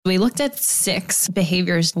We looked at 6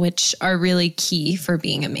 behaviors which are really key for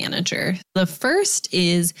being a manager. The first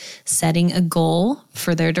is setting a goal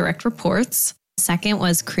for their direct reports. Second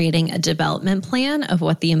was creating a development plan of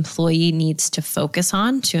what the employee needs to focus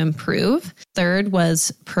on to improve. Third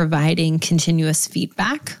was providing continuous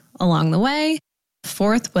feedback along the way.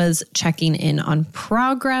 Fourth was checking in on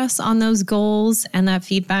progress on those goals and that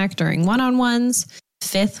feedback during one-on-ones.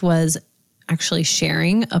 Fifth was actually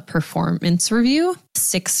sharing a performance review.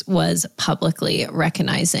 6 was publicly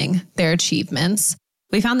recognizing their achievements.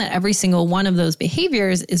 We found that every single one of those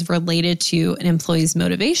behaviors is related to an employee's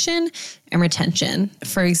motivation and retention.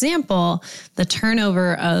 For example, the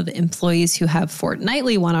turnover of employees who have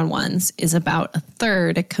fortnightly one-on-ones is about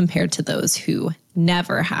 1/3 compared to those who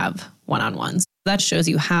never have one-on-ones. That shows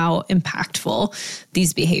you how impactful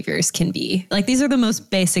these behaviors can be. Like, these are the most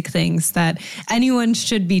basic things that anyone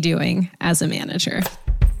should be doing as a manager.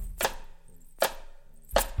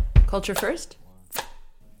 Culture first?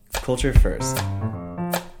 Culture first.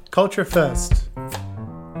 Culture first.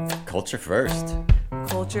 Culture first.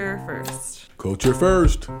 Culture first. Culture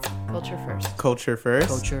first. Culture first. Culture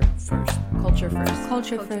first. Culture first. Culture first.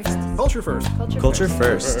 Culture first. Culture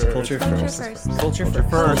first. Culture first. Culture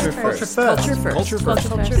first. Culture first. Culture first. Culture first.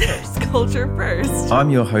 Culture first. Culture first. I'm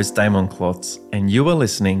your host, Damon Klotz, and you are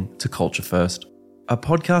listening to Culture First, a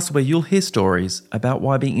podcast where you'll hear stories about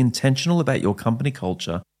why being intentional about your company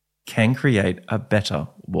culture can create a better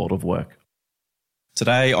world of work.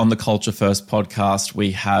 Today on the Culture First podcast,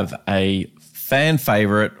 we have a fan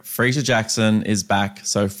favorite. Fresia Jackson is back.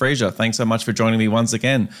 So Fresia, thanks so much for joining me once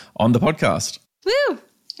again on the podcast. Woo!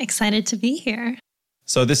 Excited to be here.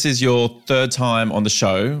 So this is your 3rd time on the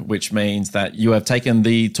show, which means that you have taken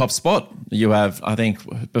the top spot. You have, I think,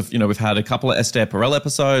 we've had a couple of Esther Perel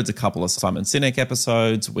episodes, a couple of Simon Sinek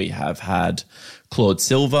episodes. We have had Claude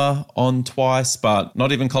Silva on twice, but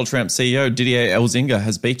not even Culture Amp CEO Didier Elzinga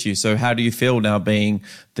has beat you. So how do you feel now being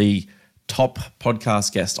the top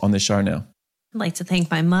podcast guest on this show now? I'd like to thank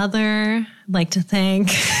my mother. I'd like to thank,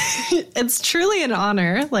 it's truly an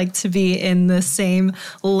honor, to be in the same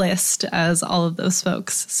list as all of those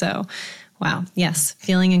folks. So, wow. Yes.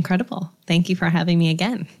 Feeling incredible. Thank you for having me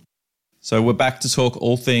again. So we're back to talk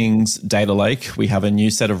all things data lake. We have a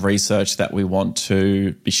new set of research that we want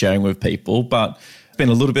to be sharing with people, but it's been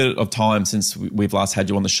a little bit of time since we've last had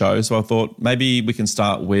you on the show. So I thought maybe we can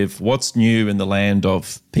start with what's new in the land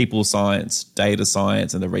of people science, data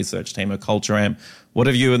science, and the research team at Culture Amp. What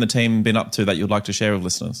have you and the team been up to that you'd like to share with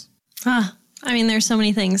listeners? There's so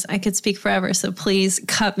many things. I could speak forever, so please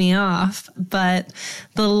cut me off. But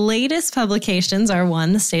the latest publications are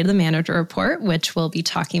the State of the Manager Report, which we'll be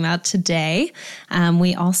talking about today.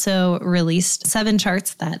 We also released 7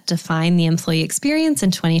 charts that define the employee experience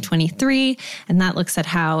in 2023, and that looks at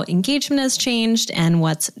how engagement has changed and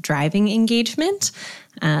what's driving engagement.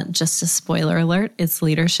 Just a spoiler alert, it's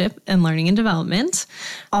leadership and learning and development.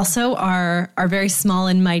 Also, our very small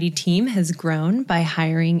and mighty team has grown by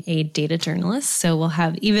hiring a data journalist. So we'll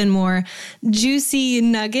have even more juicy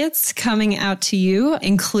nuggets coming out to you,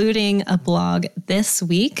 including a blog this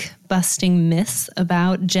week, busting myths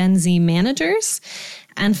about Gen Z managers.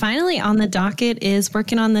 And finally, on the docket is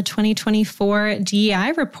working on the 2024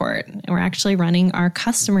 DEI report. And we're actually running our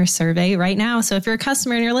customer survey right now. So if you're a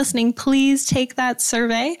customer and you're listening, please take that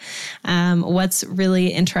survey. What's really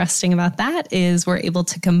interesting about that is we're able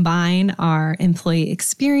to combine our employee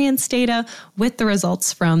experience data with the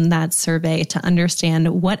results from that survey to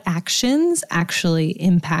understand what actions actually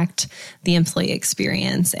impact the employee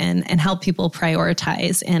experience and help people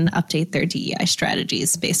prioritize and update their DEI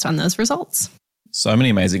strategies based on those results. So many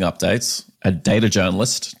amazing updates. A data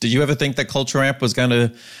journalist. Did you ever think that Culture Amp was going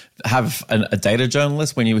to have a data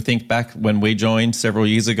journalist when you think back when we joined several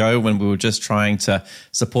years ago when we were just trying to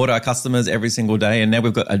support our customers every single day? And now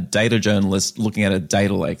we've got a data journalist looking at a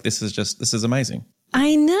data lake. This is amazing.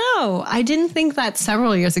 I know. I didn't think that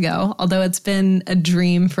several years ago, although it's been a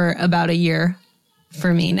dream for about a year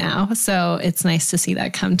for me now. So it's nice to see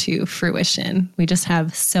that come to fruition. We just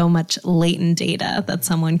have so much latent data that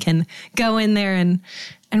someone can go in there and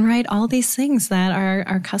write all these things that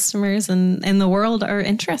our customers and the world are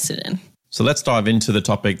interested in. So let's dive into the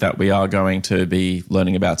topic that we are going to be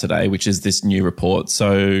learning about today, which is this new report.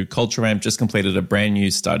 So Culture Amp just completed a brand new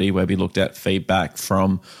study where we looked at feedback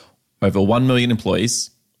from over 1 million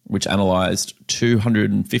employees, which analysed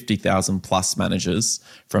 250,000 plus managers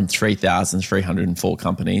from 3,304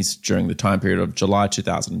 companies during the time period of July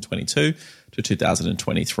 2022 to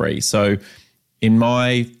 2023. So In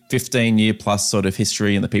my 15-year plus sort of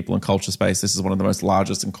history in the people and culture space, this is one of the most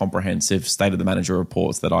largest and comprehensive state of the manager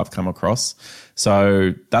reports that I've come across.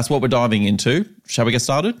 So that's what we're diving into. Shall we get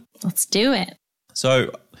started? Let's do it.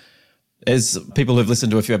 So as people who've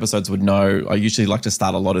listened to a few episodes would know, I usually like to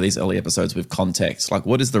start a lot of these early episodes with context. Like,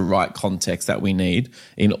 what is the right context that we need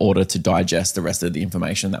in order to digest the rest of the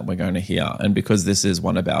information that we're going to hear? And because this is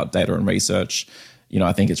one about data and research,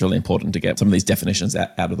 I think it's really important to get some of these definitions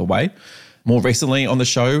out of the way. More recently on the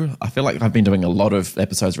show, I feel like I've been doing a lot of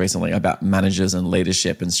episodes recently about managers and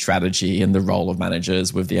leadership and strategy and the role of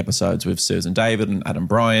managers with the episodes with Susan David and Adam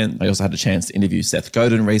Bryant. I also had a chance to interview Seth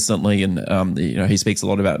Godin recently, and he speaks a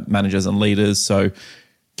lot about managers and leaders. So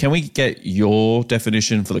can we get your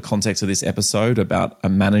definition for the context of this episode about a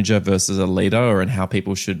manager versus a leader, and how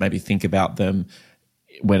people should maybe think about them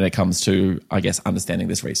when it comes to, I guess, understanding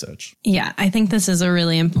this research? Yeah, I think this is a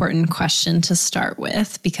really important question to start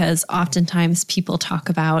with, because oftentimes people talk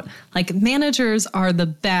about like managers are the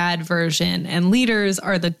bad version and leaders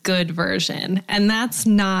are the good version. And that's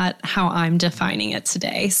not how I'm defining it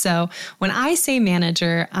today. So when I say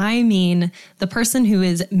manager, I mean the person who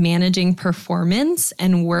is managing performance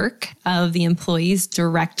and work of the employees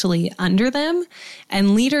directly under them.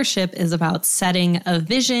 And leadership is about setting a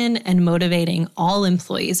vision and motivating all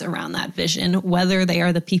employees around that vision, whether they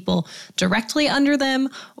are the people directly under them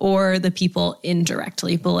or the people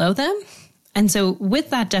indirectly below them. And so with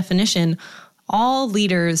that definition, all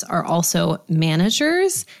leaders are also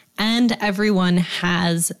managers, and everyone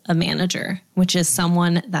has a manager, which is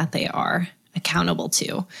someone that they are accountable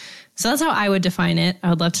to. So that's how I would define it. I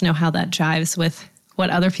would love to know how that jives with what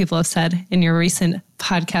other people have said in your recent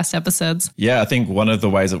podcast episodes. Yeah, I think one of the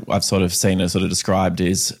ways that I've sort of seen it sort of described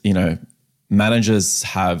is, managers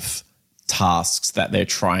have tasks that they're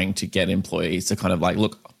trying to get employees to kind of like,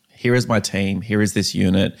 look, here is my team, here is this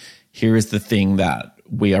unit, here is the thing that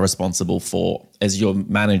we are responsible for. As your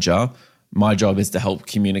manager, my job is to help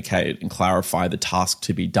communicate and clarify the task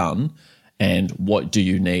to be done and what do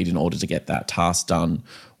you need in order to get that task done.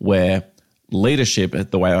 Where leadership,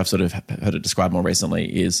 the way I've sort of heard it described more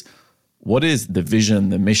recently, is what is the vision,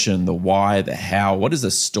 the mission, the why, the how, what is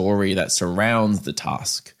the story that surrounds the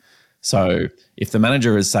task? So if the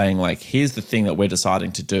manager is saying like, here's the thing that we're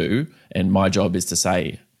deciding to do, and my job is to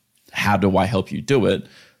say, how do I help you do it?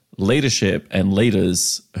 Leadership and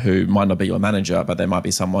leaders who might not be your manager, but they might be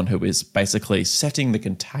someone who is basically setting the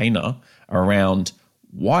container around,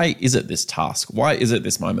 why is it this task? Why is it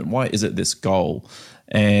this moment? Why is it this goal?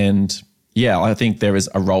 And yeah, I think there is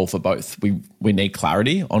a role for both. We need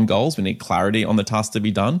clarity on goals. We need clarity on the task to be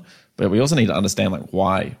done, but we also need to understand like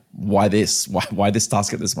why this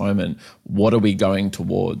task at this moment? What are we going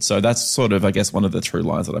towards? So that's sort of, I guess, one of the true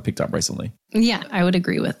lines that I picked up recently. Yeah, I would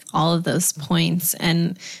agree with all of those points.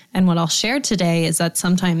 And what I'll share today is that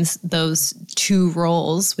sometimes those two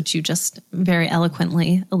roles, which you just very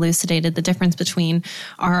eloquently elucidated the difference between,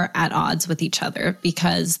 are at odds with each other,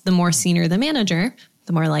 because the more senior the manager,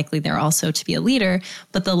 the more likely they're also to be a leader,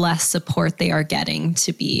 but the less support they are getting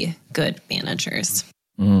to be good managers.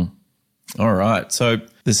 All right. So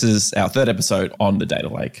this is our third episode on the data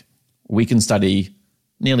lake. We can study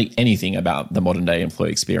nearly anything about the modern day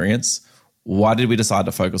employee experience. Why did we decide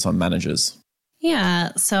to focus on managers?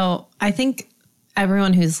 Yeah. So I think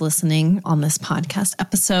everyone who's listening on this podcast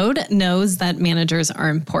episode knows that managers are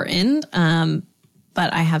important.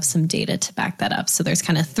 But I have some data to back that up. So there's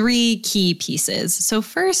kind of three key pieces. So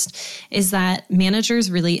first is that managers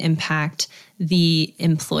really impact the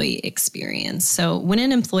employee experience. So when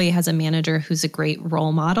an employee has a manager who's a great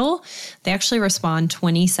role model, they actually respond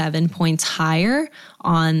 27 points higher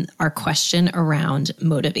on our question around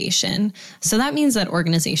motivation. So that means that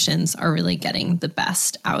organizations are really getting the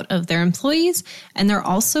best out of their employees, and they're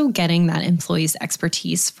also getting that employee's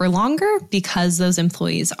expertise for longer because those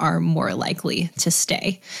employees are more likely to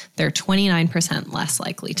stay. They're 29% less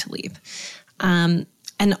likely to leave. And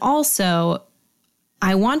also,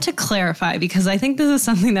 I want to clarify, because I think this is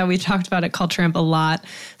something that we talked about at Culture Amp a lot.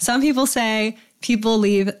 Some people say people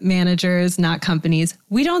leave managers, not companies.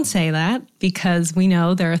 We don't say that, because we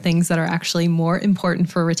know there are things that are actually more important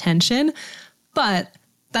for retention. But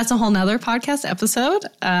that's a whole nother podcast episode.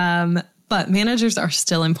 But managers are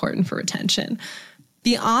still important for retention.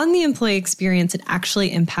 Beyond the employee experience, it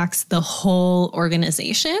actually impacts the whole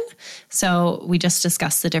organization. So we just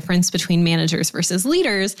discussed the difference between managers versus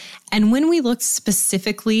leaders. And when we looked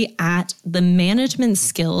specifically at the management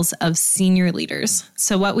skills of senior leaders,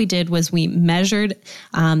 so what we did was we measured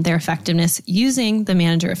their effectiveness using the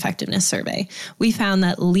manager effectiveness survey. We found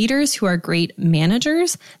that leaders who are great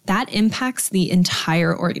managers, that impacts the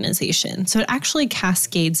entire organization. So it actually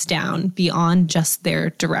cascades down beyond just their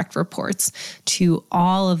direct reports to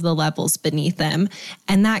all of the levels beneath them.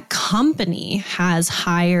 And that company has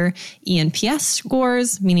higher ENPS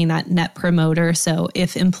scores, meaning that net promoter. So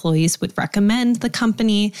if employees would recommend the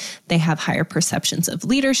company, they have higher perceptions of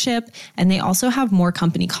leadership, and they also have more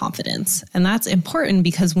company confidence. And that's important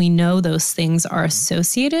because we know those things are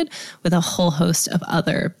associated with a whole host of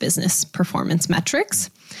other business performance metrics.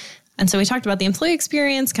 And so we talked about the employee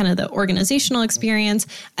experience, kind of the organizational experience.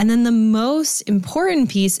 And then the most important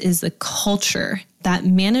piece is the culture, that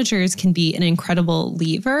managers can be an incredible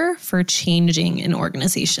lever for changing an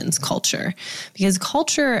organization's culture, because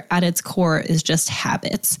culture at its core is just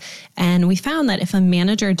habits. And we found that if a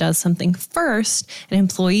manager does something first, an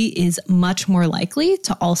employee is much more likely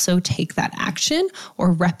to also take that action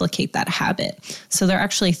or replicate that habit. So they're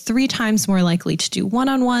actually 3 times more likely to do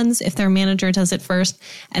one-on-ones if their manager does it first,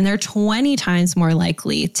 and they're 20 times more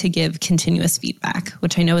likely to give continuous feedback,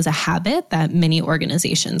 which I know is a habit that many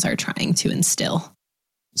organizations are trying to instill.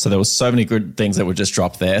 So there were so many good things that were just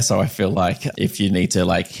dropped there. So I feel like if you need to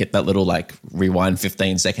like hit that little like rewind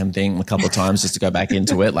 15-second thing a couple of times just to go back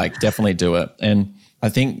into it, like definitely do it. And I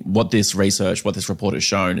think what this report has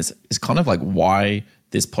shown is kind of like why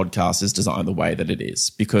this podcast is designed the way that it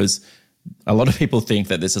is. Because a lot of people think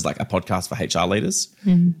that this is like a podcast for HR leaders.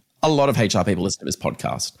 Mm-hmm. A lot of HR people listen to this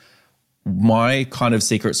podcast. My kind of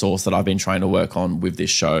secret sauce that I've been trying to work on with this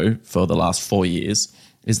show for the last 4 years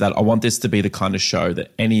is that I want this to be the kind of show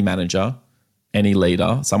that any manager, any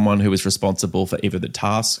leader, someone who is responsible for either the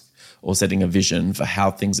task or setting a vision for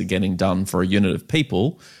how things are getting done for a unit of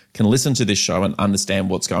people can listen to this show and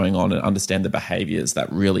understand what's going on and understand the behaviors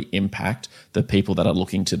that really impact the people that are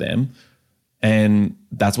looking to them. And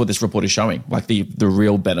that's what this report is showing, like the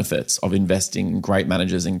real benefits of investing in great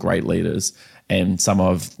managers and great leaders, and some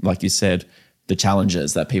of, like you said, the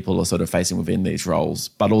challenges that people are sort of facing within these roles,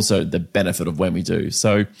 but also the benefit of when we do.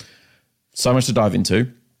 So much to dive into.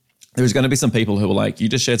 There's going to be some people who are like, you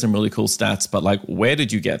just shared some really cool stats, but like, where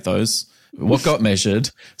did you get those? What got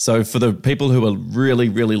measured? So for the people who are really,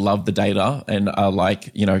 really love the data and are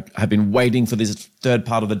like, have been waiting for this third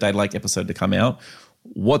part of the Data Lake episode to come out,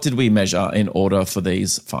 what did we measure in order for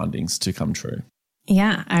these findings to come true?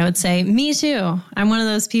 Yeah, I would say me too. I'm one of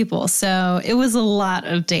those people. So it was a lot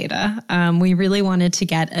of data. We really wanted to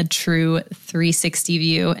get a true 360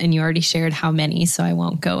 view, and you already shared how many, so I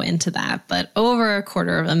won't go into that, but over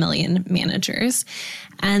 250,000 managers.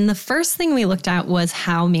 And the first thing we looked at was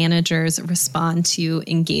how managers respond to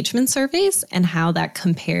engagement surveys and how that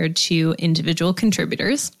compared to individual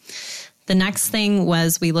contributors. The next thing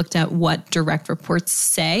was we looked at what direct reports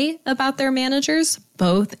say about their managers,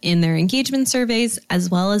 both in their engagement surveys as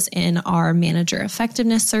well as in our manager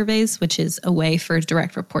effectiveness surveys, which is a way for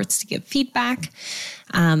direct reports to give feedback.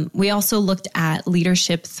 We also looked at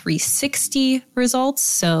Leadership 360 results.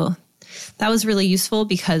 So that was really useful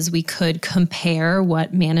because we could compare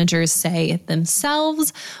what managers say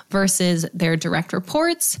themselves versus their direct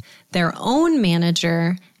reports, their own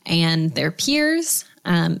manager, and their peers.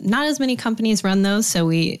 Not as many companies run those, so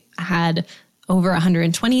we had over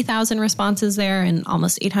 120,000 responses there and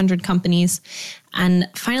almost 800 companies. And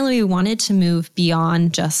finally, we wanted to move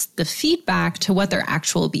beyond just the feedback to what their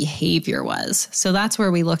actual behavior was. So that's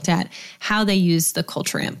where we looked at how they use the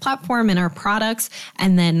Culture Amp platform in our products.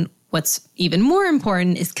 And then what's even more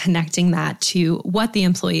important is connecting that to what the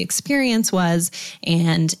employee experience was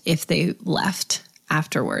and if they left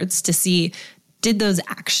afterwards to see, did those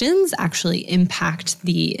actions actually impact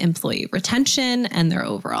the employee retention and their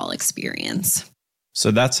overall experience? So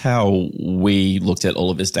that's how we looked at all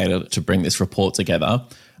of this data to bring this report together.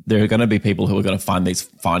 There are going to be people who are going to find these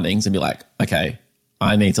findings and be like, okay,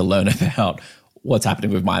 I need to learn about what's happening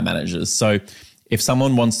with my managers. So if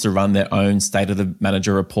someone wants to run their own state of the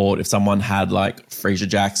manager report, if someone had like Fresia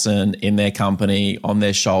Jackson in their company on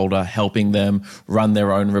their shoulder, helping them run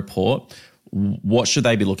their own report, what should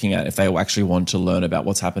they be looking at if they actually want to learn about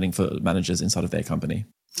what's happening for managers inside of their company?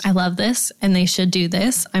 I love this, and they should do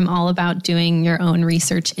this. I'm all about doing your own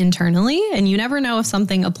research internally, and you never know if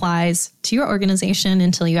something applies to your organization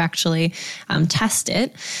until you actually test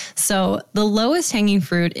it. So the lowest hanging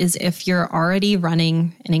fruit is if you're already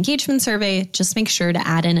running an engagement survey, just make sure to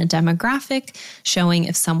add in a demographic showing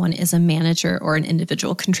if someone is a manager or an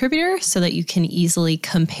individual contributor so that you can easily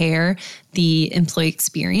compare the employee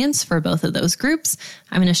experience for both of those groups.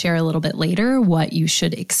 I'm going to share a little bit later what you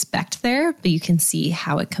should expect there, but you can see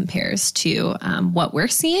how it compares to what we're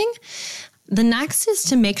seeing. The next is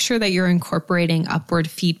to make sure that you're incorporating upward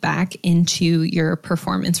feedback into your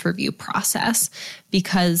performance review process,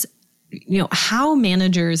 because how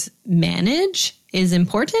managers manage is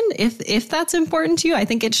important. If that's important to you, I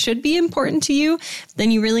think it should be important to you,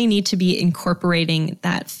 then you really need to be incorporating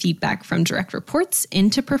that feedback from direct reports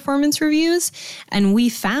into performance reviews. And we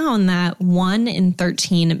found that 1 in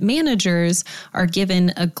 13 managers are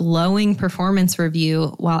given a glowing performance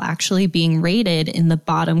review while actually being rated in the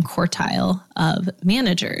bottom quartile of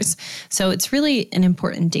managers. So it's really an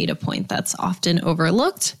important data point that's often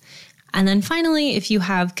overlooked. And then finally, if you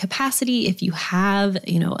have capacity, if you have,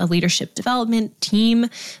 a leadership development team,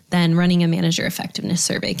 then running a manager effectiveness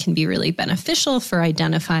survey can be really beneficial for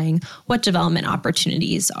identifying what development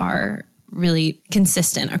opportunities are really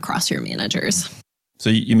consistent across your managers. So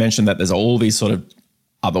you mentioned that there's all these sort of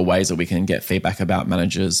other ways that we can get feedback about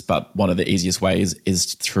managers, but one of the easiest ways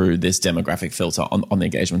is through this demographic filter on the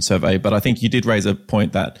engagement survey. But I think you did raise a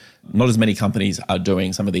point that not as many companies are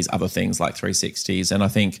doing some of these other things like 360s. And I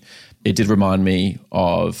think it did remind me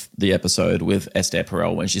of the episode with Esther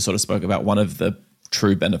Perel when she sort of spoke about one of the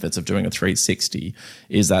true benefits of doing a 360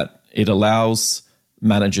 is that it allows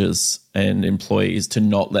managers and employees to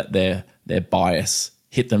not let their bias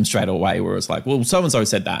hit them straight away, where it's like, well, so-and-so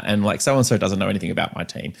said that, and like so-and-so doesn't know anything about my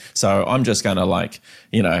team. So I'm just going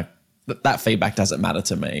to that feedback doesn't matter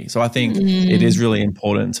to me. So I think it is really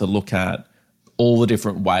important to look at all the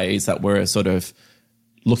different ways that we're sort of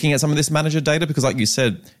looking at some of this manager data, because like you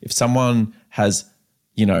said, if someone has,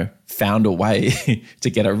 found a way to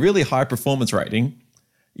get a really high performance rating,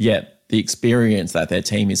 yet the experience that their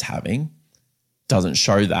team is having doesn't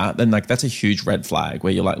show that, then that's a huge red flag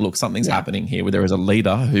where you're like, look, something's happening here where there is a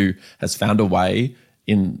leader who has found a way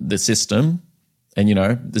in the system. And,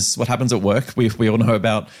 this is what happens at work. We all know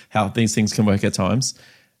about how these things can work at times.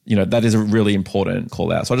 That is a really important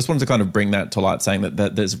call out. So I just wanted to kind of bring that to light, saying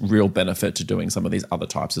that there's real benefit to doing some of these other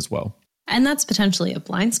types as well. And that's potentially a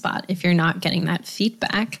blind spot if you're not getting that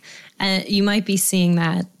feedback. You might be seeing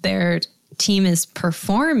that their team is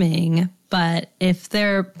performing, but if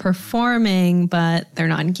they're performing, but they're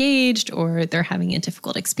not engaged or they're having a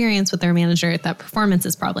difficult experience with their manager, that performance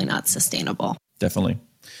is probably not sustainable. Definitely.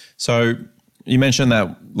 So you mentioned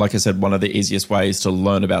that, like I said, one of the easiest ways to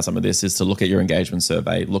learn about some of this is to look at your engagement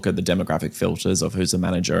survey, look at the demographic filters of who's a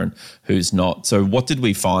manager and who's not. So what did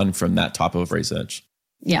we find from that type of research?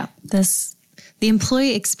 Yeah, the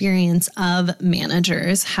employee experience of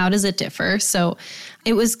managers, how does it differ? So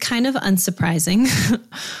it was kind of unsurprising.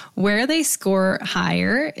 Where they score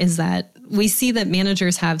higher is that we see that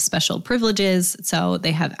managers have special privileges. So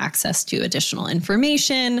they have access to additional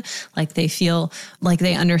information, like they feel like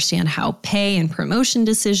they understand how pay and promotion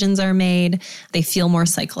decisions are made. They feel more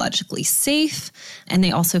psychologically safe, and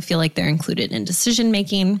they also feel like they're included in decision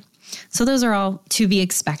making. So those are all to be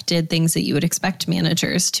expected things that you would expect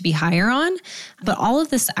managers to be higher on. But all of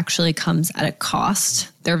this actually comes at a cost.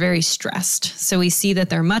 They're very stressed. So we see that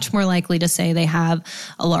they're much more likely to say they have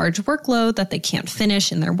a large workload that they can't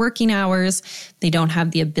finish in their working hours. They don't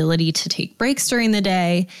have the ability to take breaks during the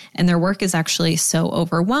day. And their work is actually so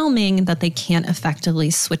overwhelming that they can't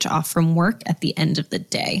effectively switch off from work at the end of the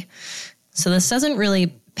day. So this doesn't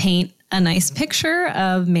really paint a nice picture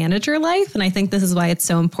of manager life. And I think this is why it's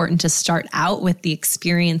so important to start out with the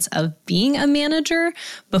experience of being a manager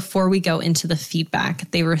before we go into the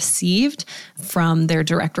feedback they received from their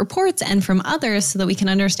direct reports and from others so that we can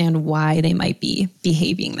understand why they might be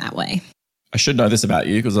behaving that way. I should know this about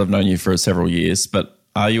you because I've known you for several years, but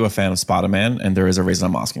are you a fan of Spider-Man? And there is a reason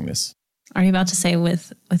I'm asking this. Are you about to say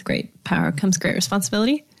with great power comes great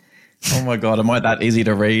responsibility? Oh my God, am I that easy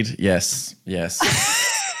to read? Yes.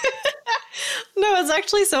 No, it's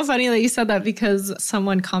actually so funny that you said that because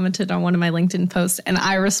someone commented on one of my LinkedIn posts and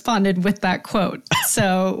I responded with that quote.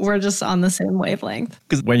 So we're just on the same wavelength.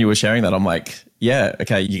 Because when you were sharing that, I'm like, yeah,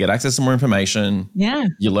 okay, you get access to more information. Yeah.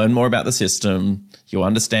 You learn more about the system. You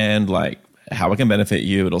understand like how it can benefit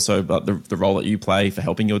you, but also about the role that you play for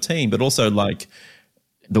helping your team, but also like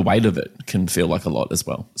the weight of it can feel like a lot as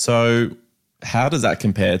well. So how does that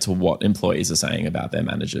compare to what employees are saying about their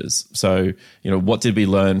managers? So, what did we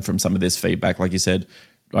learn from some of this feedback? Like you said,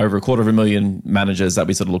 over 250,000 managers that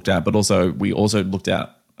we sort of looked at, but we also looked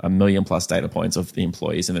at 1 million plus data points of the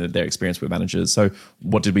employees and their experience with managers. So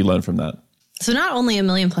what did we learn from that? So not only 1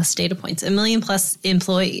 million plus data points, 1 million plus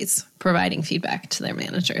employees providing feedback to their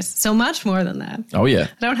managers. So much more than that. Oh, yeah.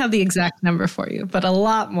 I don't have the exact number for you, but a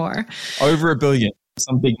lot more. Over 1 billion,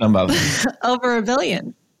 some big number. Over 1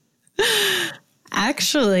 billion.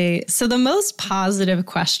 Actually, so the most positive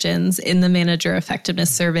questions in the manager effectiveness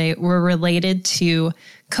survey were related to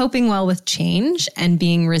coping well with change and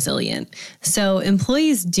being resilient. So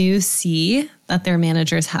employees do see that their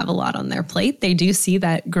managers have a lot on their plate. They do see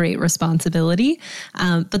that great responsibility,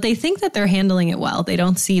 but they think that they're handling it well. They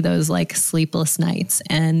don't see those like sleepless nights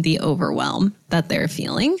and the overwhelm that they're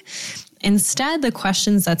feeling. Instead, the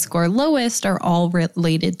questions that score lowest are all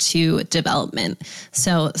related to development.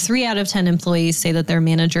 So 3 out of 10 employees say that their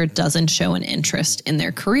manager doesn't show an interest in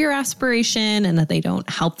their career aspiration and that they don't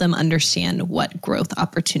help them understand what growth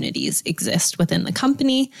opportunities exist within the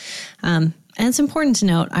company. And it's important to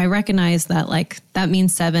note, I recognize that that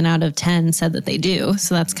means 7 out of 10 said that they do.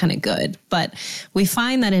 So that's kind of good. But we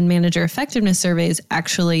find that in manager effectiveness surveys,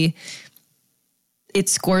 actually, it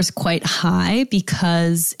scores quite high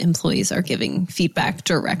because employees are giving feedback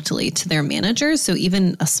directly to their managers. So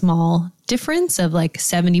even a small difference of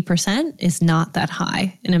 70% is not that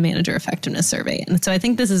high in a manager effectiveness survey. And so I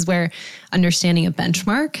think this is where understanding a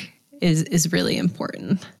benchmark is really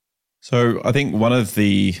important. So I think one of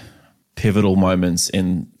the pivotal moments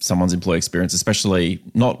in someone's employee experience, especially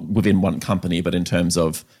not within one company, but in terms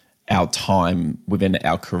of our time within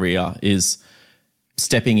our career, is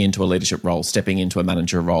stepping into a leadership role, stepping into a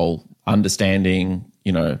manager role, understanding,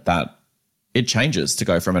 that it changes to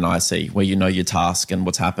go from an IC where you know your task and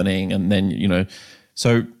what's happening. And then,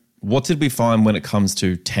 so what did we find when it comes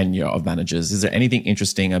to tenure of managers? Is there anything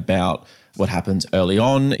interesting about what happens early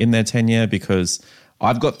on in their tenure? Because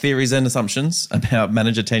I've got theories and assumptions about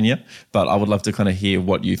manager tenure, but I would love to kind of hear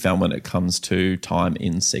what you found when it comes to time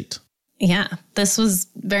in seat. Yeah, this was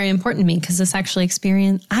very important to me because I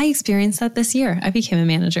experienced that this year. I became a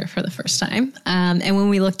manager for the first time. And when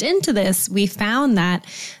we looked into this, we found that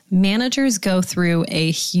managers go through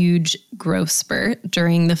a huge growth spurt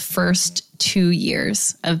during the first 2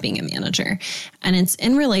 years of being a manager. And it's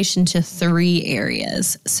in relation to 3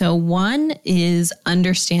 areas. So one is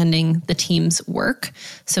understanding the team's work.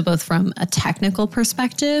 So both from a technical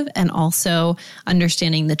perspective and also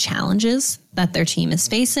understanding the challenges that their team is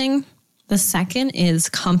facing. The second is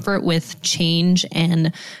comfort with change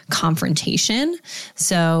and confrontation.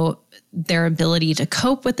 So their ability to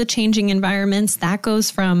cope with the changing environments, that goes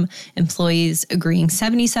from employees agreeing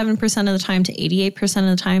 77% of the time to 88%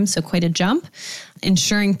 of the time, so quite a jump.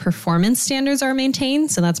 Ensuring performance standards are maintained,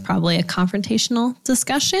 so that's probably a confrontational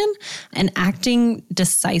discussion, and acting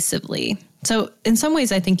decisively. So in some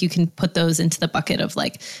ways, I think you can put those into the bucket of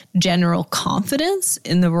general confidence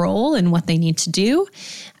in the role and what they need to do.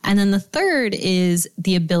 And then the third is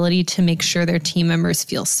the ability to make sure their team members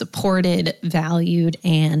feel supported, valued,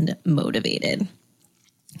 and motivated.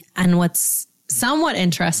 And what's somewhat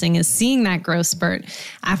interesting is seeing that growth spurt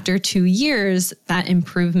after 2 years, that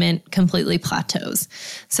improvement completely plateaus.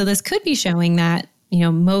 So this could be showing that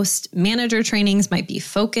most manager trainings might be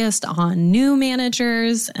focused on new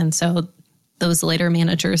managers. And so those later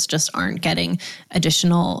managers just aren't getting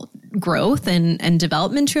additional growth and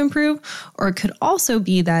development to improve. Or it could also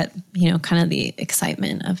be that, kind of the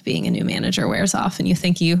excitement of being a new manager wears off and you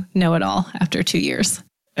think you know it all after 2 years.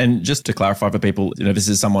 And just to clarify for people, this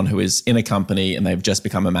is someone who is in a company and they've just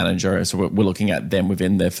become a manager. So we're looking at them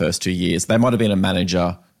within their first 2 years. They might have been a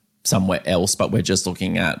manager somewhere else, but we're just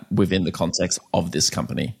looking at within the context of this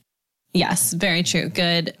company. Yes, very true.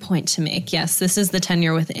 Good point to make. Yes, this is the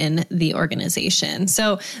tenure within the organization.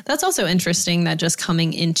 So that's also interesting that just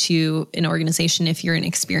coming into an organization, if you're an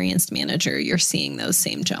experienced manager, you're seeing those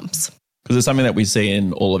same jumps. Because it's something that we see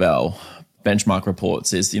in all of our benchmark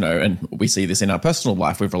reports is, and we see this in our personal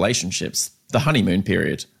life with relationships, the honeymoon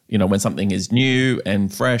period, when something is new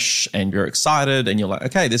and fresh and you're excited and you're like,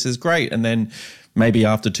 okay, this is great. And then maybe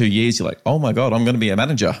after 2 years, you're like, oh my God, I'm going to be a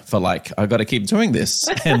manager for I've got to keep doing this.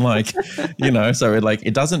 And so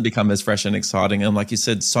it doesn't become as fresh and exciting. And like you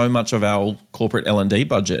said, so much of our corporate L&D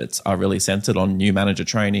budgets are really centered on new manager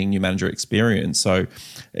training, new manager experience. So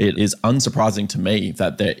it is unsurprising to me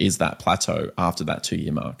that there is that plateau after that 2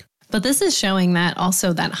 year mark. But this is showing that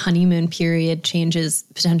also that honeymoon period changes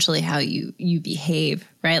potentially how you behave,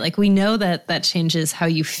 right? We know that changes how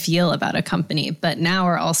you feel about a company, but now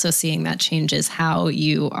we're also seeing that changes how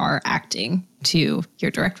you are acting to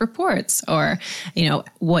your direct reports or,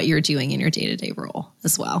 what you're doing in your day-to-day role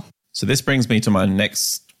as well. So this brings me to my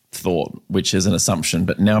next thought, which is an assumption.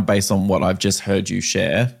 But now based on what I've just heard you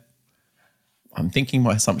share, I'm thinking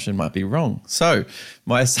my assumption might be wrong. So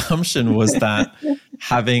my assumption was that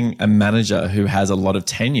having a manager who has a lot of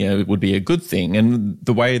tenure would be a good thing. And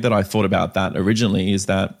the way that I thought about that originally is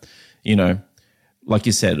that, you know, like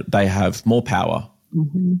you said, they have more power,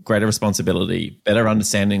 greater responsibility, better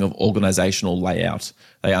understanding of organizational layout.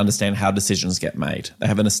 They understand how decisions get made. They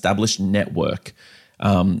have an established network.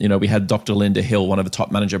 You know, we had Dr. Linda Hill, one of the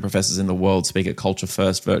top manager professors in the world, speak at Culture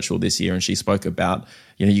First Virtual this year, and she spoke about,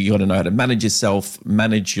 you know, you got to know how to manage yourself,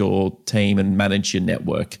 manage your team, and manage your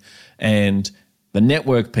network. And the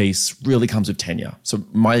network piece really comes with tenure. So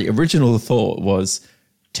my original thought was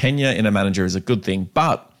tenure in a manager is a good thing,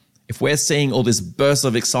 but if we're seeing all this burst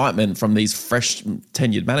of excitement from these fresh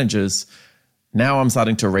tenured managers, now I'm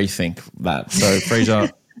starting to rethink that. So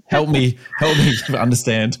Fresia, help me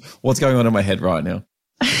understand what's going on in my head right now.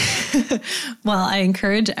 Well, I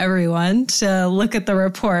encourage everyone to look at the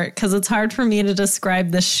report because it's hard for me to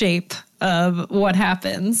describe the shape of what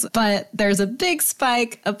happens. But there's a big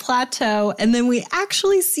spike, a plateau, and then we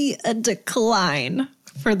actually see a decline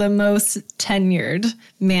for the most tenured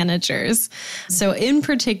managers. So in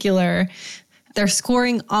particular, they're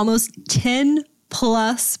scoring almost 10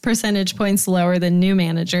 plus percentage points lower than new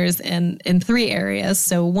managers in 3 areas.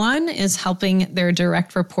 So one is helping their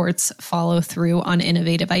direct reports follow through on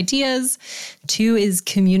innovative ideas. 2 is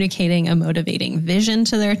communicating a motivating vision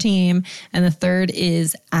to their team. And the 3rd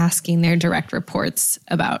is asking their direct reports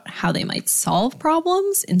about how they might solve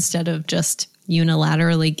problems instead of just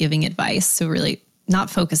unilaterally giving advice. So really not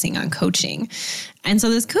focusing on coaching. And so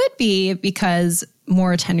this could be because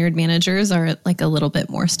more tenured managers are like a little bit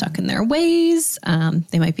more stuck in their ways.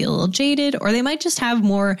 They might be a little jaded, or they might just have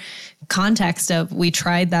more context of we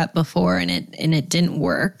tried that before and it didn't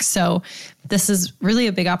work. So this is really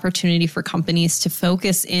a big opportunity for companies to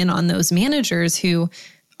focus in on those managers who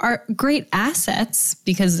are great assets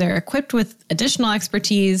because they're equipped with additional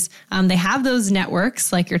expertise. They have those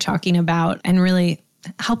networks like you're talking about, and really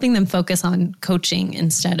helping them focus on coaching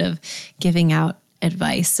instead of giving out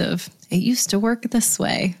advice of it used to work this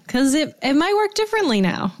way, because it might work differently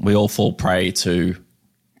now. We all fall prey to,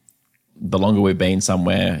 the longer we've been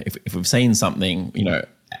somewhere, if we've seen something, you know,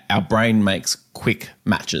 our brain makes quick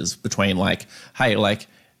matches between like, hey, like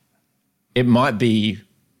it might be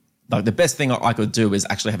like the best thing I could do is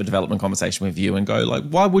actually have a development conversation with you and go like,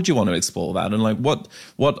 why would you want to explore that? And like, what,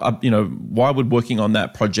 you know, why would working on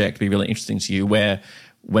that project be really interesting to you? Where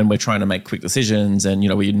when we're trying to make quick decisions and, you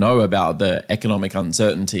know, we know about the economic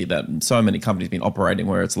uncertainty that so many companies have been operating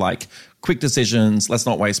where it's like quick decisions, let's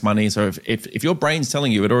not waste money. So if your brain's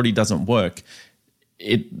telling you it already doesn't work,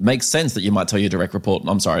 it makes sense that you might tell your direct report,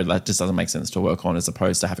 I'm sorry, that just doesn't make sense to work on, as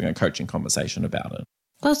opposed to having a coaching conversation about it.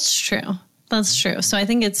 That's true. That's true. So I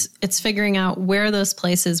think it's figuring out where are those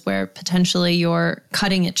places where potentially you're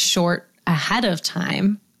cutting it short ahead of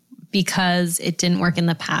time because it didn't work in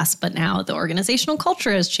the past, but now the organizational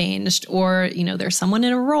culture has changed, or, you know, there's someone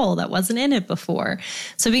in a role that wasn't in it before.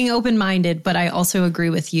 So being open-minded, but I also agree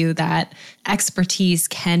with you that expertise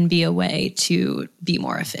can be a way to be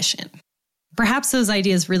more efficient. Perhaps those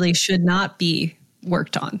ideas really should not be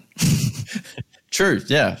worked on. True.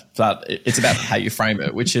 Yeah. But it's about how you frame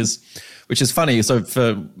it, which is funny. So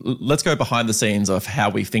let's go behind the scenes of how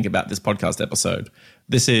we think about this podcast episode.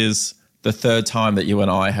 This is the 3rd time that you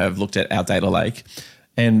and I have looked at our data lake.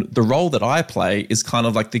 And the role that I play is kind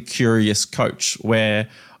of like the curious coach, where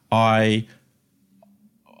I've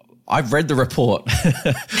read the report.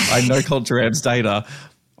 I know Culture Am's data.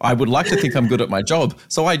 I would like to think I'm good at my job.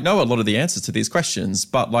 So I know a lot of the answers to these questions,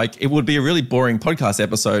 but like it would be a really boring podcast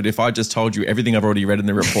episode if I just told you everything I've already read in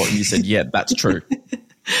the report and you said, yeah, that's true.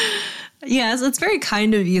 Yes, it's very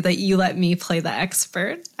kind of you that you let me play the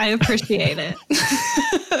expert. I appreciate it.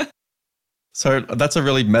 So that's a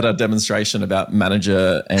really meta demonstration about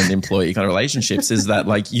manager and employee kind of relationships, is that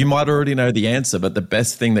like you might already know the answer, but the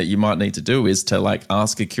best thing that you might need to do is to like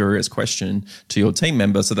ask a curious question to your team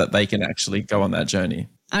member so that they can actually go on that journey.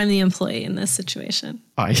 I'm the employee in this situation.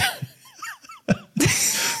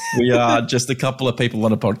 We are just a couple of people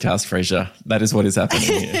on a podcast, Fresia. That is what is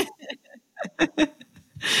happening here.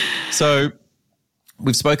 So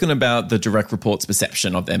we've spoken about the direct report's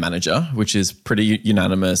perception of their manager, which is pretty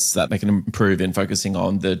unanimous that they can improve in focusing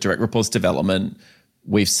on the direct report's development.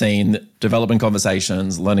 We've seen development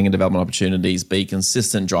conversations, learning and development opportunities be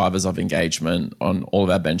consistent drivers of engagement on all of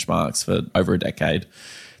our benchmarks for over a decade.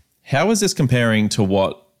 How is this comparing to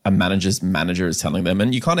what a manager's manager is telling them.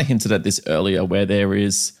 And you kind of hinted at this earlier, where there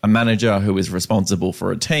is a manager who is responsible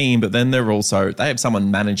for a team, but then they have someone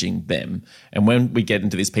managing them. And when we get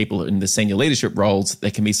into these people in the senior leadership roles, there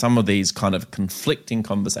can be some of these kind of conflicting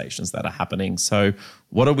conversations that are happening. So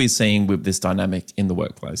what are we seeing with this dynamic in the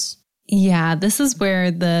workplace? Yeah, this is where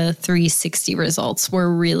the 360 results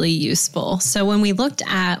were really useful. So when we looked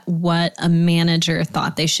at what a manager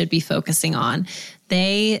thought they should be focusing on,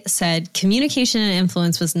 they said communication and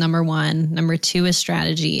influence was number 1, number 2 is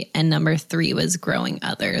strategy, and number 3 was growing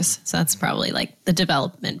others. So that's probably like the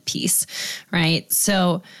development piece, right?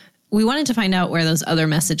 So we wanted to find out where those other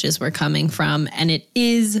messages were coming from, and it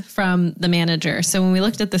is from the manager. So when we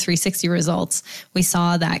looked at the 360 results, we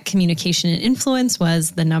saw that communication and influence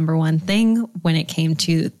was the number 1 thing when it came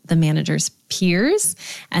to the manager's peers,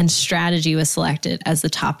 and strategy was selected as the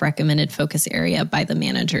top recommended focus area by the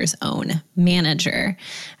manager's own manager.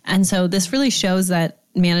 And so this really shows that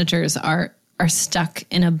managers are stuck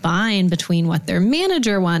in a bind between what their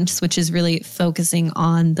manager wants, which is really focusing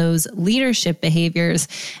on those leadership behaviors,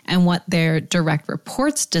 and what their direct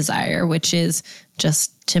reports desire, which is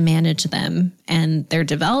just to manage them and their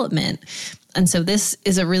development. And so this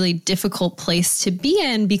is a really difficult place to be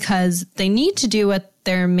in, because they need to do what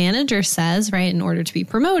their manager says, right? In order to be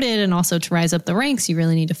promoted and also to rise up the ranks, you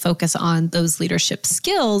really need to focus on those leadership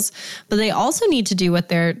skills, but they also need to do what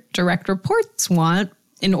their direct reports want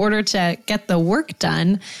in order to get the work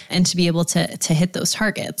done and to be able to hit those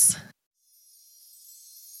targets.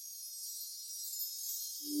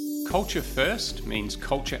 Culture First means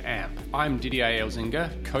Culture Amp. I'm Didier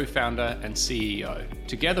Elzinga, co-founder and CEO.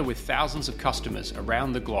 Together with thousands of customers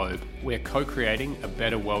around the globe, we're co-creating a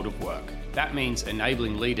better world of work. That means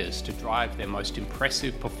enabling leaders to drive their most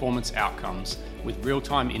impressive performance outcomes with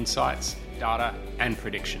real-time insights, data, and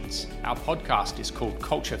predictions. Our podcast is called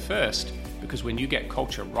Culture First because when you get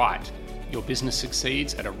culture right, your business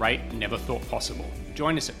succeeds at a rate never thought possible.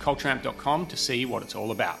 Join us at cultureamp.com to see what it's all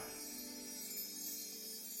about.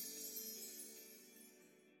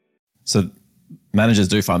 So managers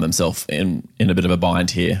do find themselves in a bit of a bind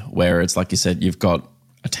here, where it's like you said, you've got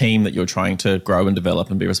a team that you're trying to grow and develop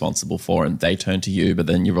and be responsible for, and they turn to you, but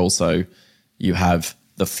then you have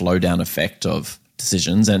the flow down effect of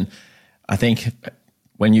decisions. And I think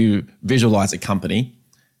when you visualize a company,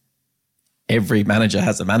 every manager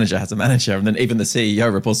has a manager has a manager, and then even the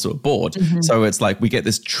CEO reports to a board. Mm-hmm. So it's like we get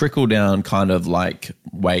this trickle down kind of like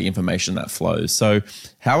way information that flows. So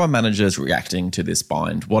how are managers reacting to this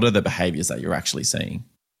bind? What are the behaviors that you're actually seeing?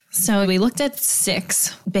 So we looked at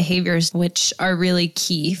 6 behaviors which are really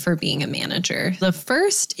key for being a manager. The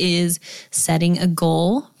first is setting a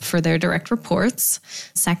goal for their direct reports.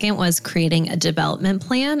 Second was creating a development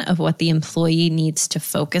plan of what the employee needs to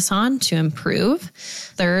focus on to improve.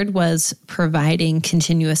 Third was providing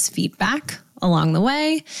continuous feedback along the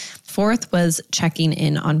way. Fourth was checking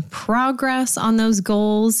in on progress on those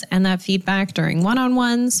goals and that feedback during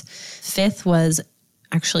one-on-ones. Fifth was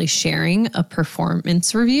actually sharing a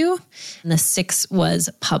performance review. And the 6th was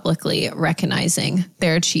publicly recognizing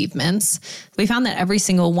their achievements. We found that every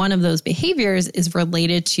single one of those behaviors is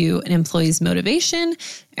related to an employee's motivation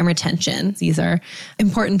and retention. These are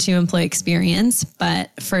important to employee experience. But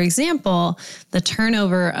for example, the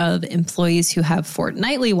turnover of employees who have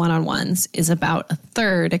fortnightly one-on-ones is about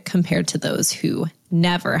 1/3 compared to those who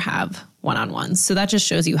never have one-on-ones. So that just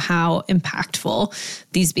shows you how impactful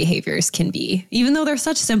these behaviors can be, even though they're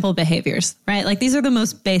such simple behaviors, right? Like these are the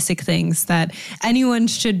most basic things that anyone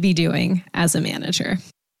should be doing as a manager.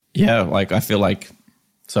 Yeah, like I feel like,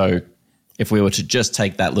 so if we were to just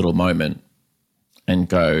take that little moment and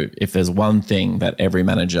go, if there's one thing that every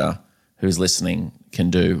manager who's listening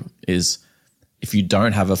can do is, if you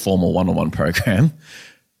don't have a formal one-on-one program,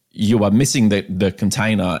 you are missing the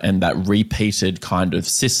container and that repeated kind of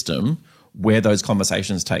system where those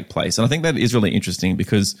conversations take place. And I think that is really interesting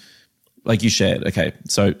because, like you shared, okay,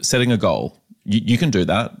 so setting a goal, you can do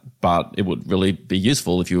that, but it would really be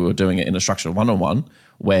useful if you were doing it in a structured one-on-one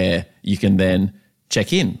where you can then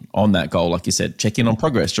check in on that goal. Like you said, check in on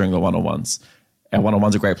progress during the one-on-ones. And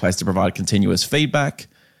one-on-ones are a great place to provide continuous feedback.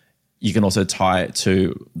 You can also tie it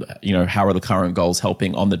to, how are the current goals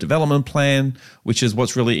helping on the development plan, which is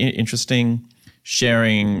what's really interesting.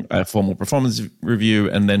 Sharing a formal performance review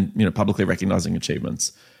and then, publicly recognizing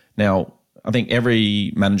achievements. Now, I think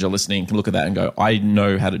every manager listening can look at that and go, I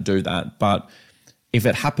know how to do that. But if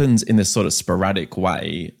it happens in this sort of sporadic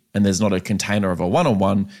way and there's not a container of a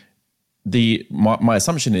one-on-one, my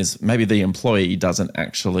assumption is maybe the employee doesn't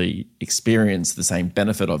actually experience the same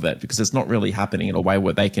benefit of it because it's not really happening in a way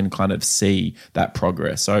where they can kind of see that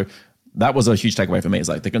progress. So that was a huge takeaway for me. Is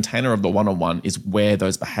like the container of the one-on-one is where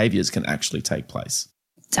those behaviors can actually take place.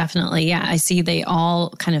 Definitely. Yeah. I see they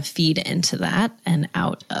all kind of feed into that and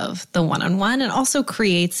out of the one-on-one, and also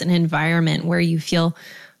creates an environment where you feel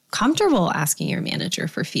comfortable asking your manager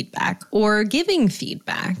for feedback or giving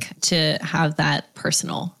feedback to have that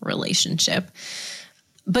personal relationship.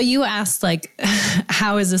 But you asked, like,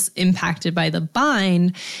 how is this impacted by the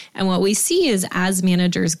bind? And what we see is as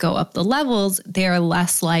managers go up the levels, they are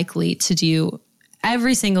less likely to do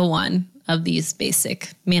every single one of these basic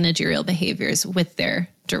managerial behaviors with their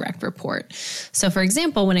direct report. So for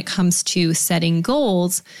example, when it comes to setting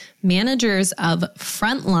goals, managers of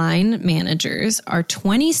frontline managers are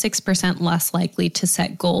 26% less likely to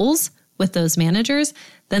set goals with those managers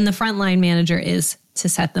than the frontline manager is to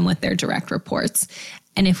set them with their direct reports.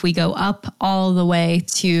 And if we go up all the way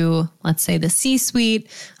to, let's say, the C-suite,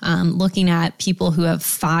 looking at people who have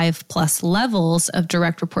 5+ levels of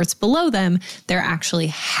direct reports below them, they're actually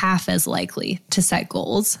half as likely to set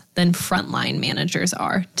goals than frontline managers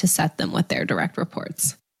are to set them with their direct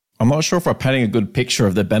reports. I'm not sure if we're painting a good picture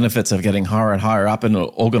of the benefits of getting higher and higher up in an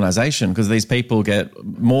organization, because these people get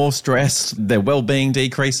more stressed, their well-being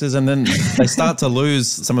decreases, and then they start to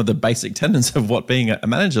lose some of the basic tenets of what being a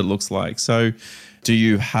manager looks like. So do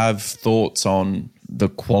you have thoughts on the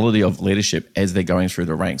quality of leadership as they're going through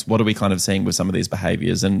the ranks? What are we kind of seeing with some of these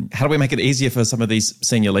behaviors, and how do we make it easier for some of these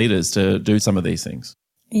senior leaders to do some of these things?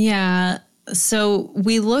 Yeah. So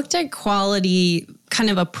we looked at quality, kind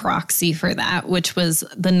of a proxy for that, which was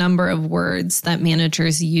the number of words that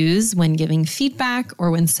managers use when giving feedback or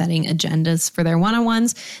when setting agendas for their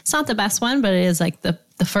one-on-ones. It's not the best one, but it is like the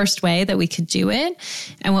first way that we could do it.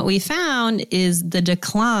 And what we found is the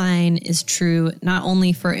decline is true not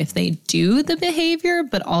only for if they do the behavior,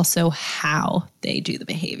 but also how they do the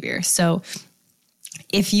behavior. So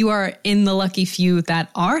if you are in the lucky few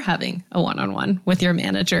that are having a one-on-one with your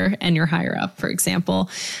manager and your higher up, for example,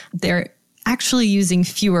 they're actually using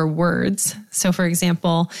fewer words. So for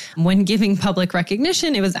example, when giving public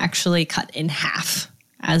recognition, it was actually cut in half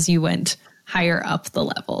as you went higher up the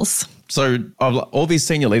levels. So are all these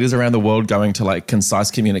senior leaders around the world going to like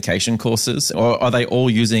concise communication courses, or are they all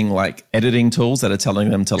using like editing tools that are telling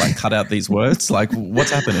them to like cut out these words? Like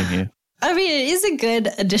what's happening here? I mean, it is a good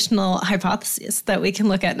additional hypothesis that we can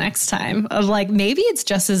look at next time of like, maybe it's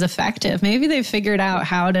just as effective. Maybe they've figured out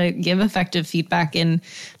how to give effective feedback in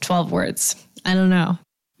 12 words. I don't know.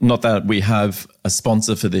 Not that we have a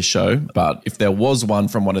sponsor for this show, but if there was one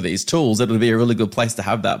from one of these tools, it would be a really good place to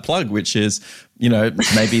have that plug, which is, you know,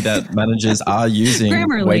 maybe that managers are using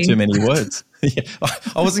Grammarly. Way too many words. Yeah,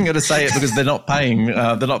 I wasn't going to say it because they're not paying for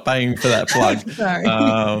that plug. Sorry.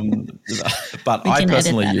 But We I can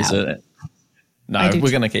personally edit that use out. it. No,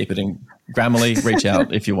 we're going to keep it in Grammarly. Reach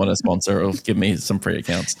out if you want to sponsor or give me some free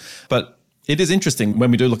accounts. But it is interesting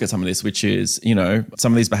when we do look at some of this, which is, you know,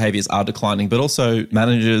 some of these behaviors are declining, but also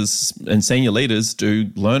managers and senior leaders do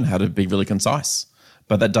learn how to be really concise.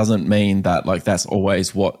 But that doesn't mean that like that's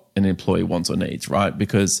always what an employee wants or needs, right?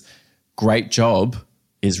 Because great job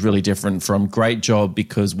is really different from great job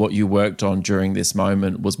because what you worked on during this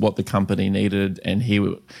moment was what the company needed. And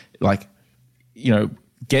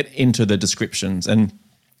get into the descriptions. And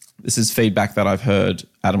this is feedback that I've heard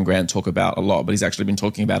Adam Grant talk about a lot, but he's actually been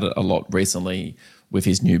talking about it a lot recently with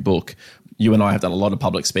his new book. You and I have done a lot of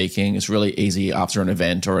public speaking. It's really easy after an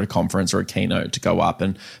event or a conference or a keynote to go up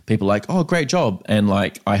and people are like, oh, great job. And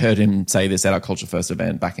like, I heard him say this at our Culture First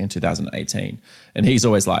event back in 2018. And he's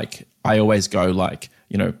always like, I always go like,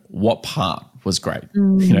 you know, what part was great?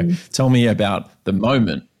 You know, tell me about the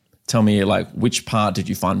moment. Tell me like, which part did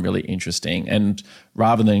you find really interesting? And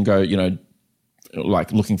rather than go, you know,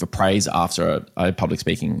 like looking for praise after a public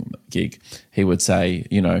speaking gig, he would say,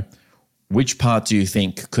 you know, which part do you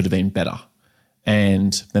think could have been better?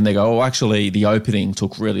 And then they go, oh, actually, the opening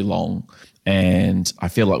took really long. And I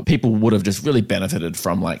feel like people would have just really benefited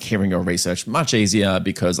from like hearing your research much easier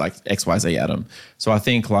because like XYZ Adam. So I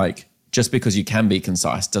think like just because you can be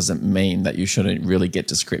concise doesn't mean that you shouldn't really get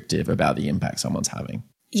descriptive about the impact someone's having.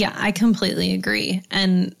 Yeah, I completely agree.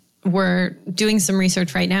 And we're doing some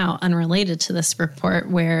research right now unrelated to this report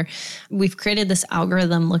where we've created this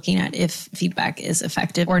algorithm looking at if feedback is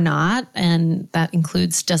effective or not. And that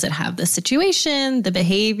includes, does it have the situation, the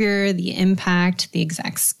behavior, the impact, the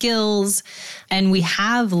exact skills? And we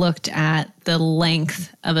have looked at the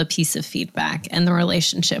length of a piece of feedback and the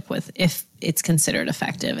relationship with if it's considered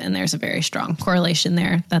effective. And there's a very strong correlation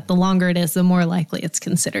there that the longer it is, the more likely it's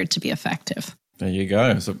considered to be effective. There you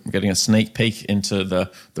go. So I'm getting a sneak peek into the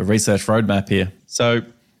research roadmap here. So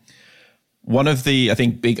One of the, I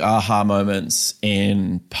think, big aha moments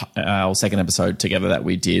in our second episode together that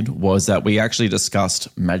we did was that we actually discussed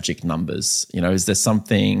magic numbers. You know, is there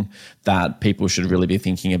something that people should really be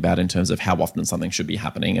thinking about in terms of how often something should be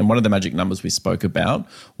happening? And one of the magic numbers we spoke about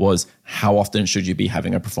was how often should you be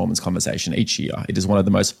having a performance conversation each year? It is one of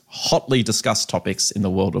the most hotly discussed topics in the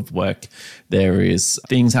world of work. There is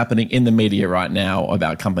things happening in the media right now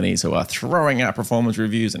about companies who are throwing out performance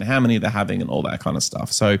reviews and how many they're having and all that kind of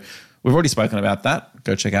stuff. So we've already spoken about that.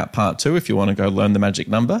 Go check out part 2 if you want to go learn the magic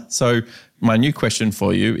number. So my new question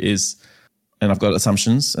for you is, and I've got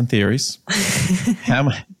assumptions and theories,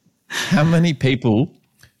 how many people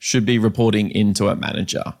should be reporting into a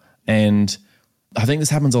manager? And I think this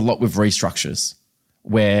happens a lot with restructures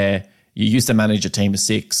where you used to manage a team of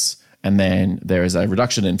 6 and then there is a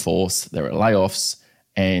reduction in force, there are layoffs,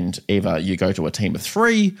 and either you go to a team of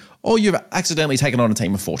 3 or you've accidentally taken on a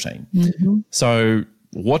team of 14. Mm-hmm. So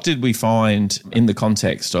what did we find in the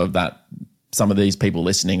context of that? Some of these people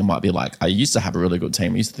listening might be like, I used to have a really good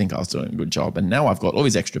team. I used to think I was doing a good job. And now I've got all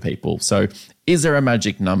these extra people. So is there a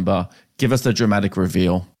magic number? Give us the dramatic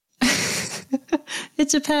reveal. It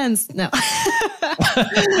depends. No.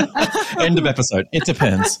 End of episode. It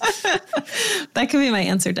depends. That could be my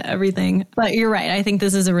answer to everything. But you're right. I think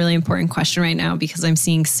this is a really important question right now because I'm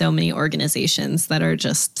seeing so many organizations that are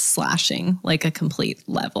just slashing like a complete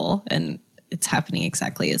level, and it's happening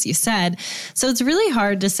exactly as you said. So it's really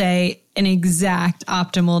hard to say an exact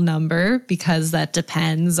optimal number because that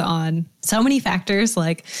depends on so many factors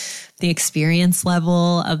like the experience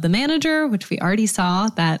level of the manager, which we already saw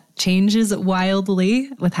that changes wildly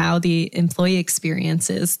with how the employee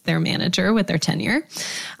experiences their manager with their tenure,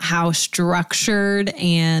 how structured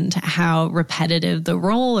and how repetitive the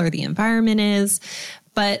role or the environment is.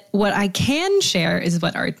 But what I can share is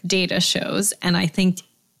what our data shows. And I think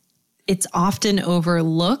it's often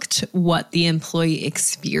overlooked what the employee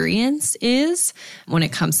experience is when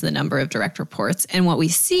it comes to the number of direct reports. And what we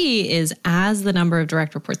see is as the number of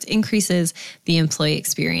direct reports increases, the employee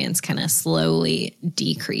experience kind of slowly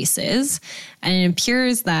decreases. And it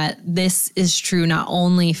appears that this is true not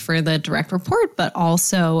only for the direct report, but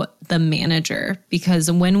also the manager.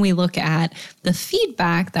 Because when we look at the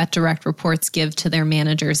feedback that direct reports give to their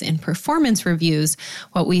managers in performance reviews,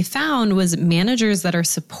 what we found was managers that are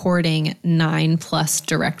supporting 9+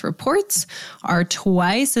 direct reports are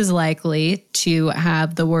twice as likely to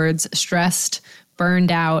have the words stressed,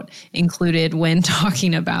 burned out included when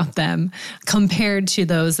talking about them compared to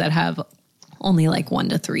those that have only like 1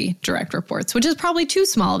 to 3 direct reports, which is probably too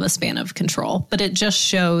small of a span of control. But it just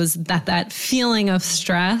shows that that feeling of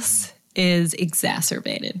stress is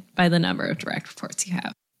exacerbated by the number of direct reports you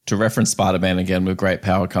have. To reference Spider-Man again, with great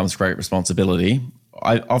power comes great responsibility.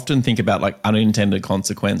 I often think about like unintended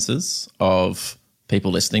consequences of people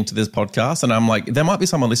listening to this podcast. And I'm like, there might be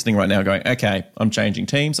someone listening right now going, okay, I'm changing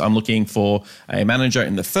teams. I'm looking for a manager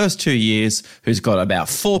in the first 2 years who's got about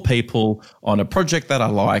 4 people on a project that I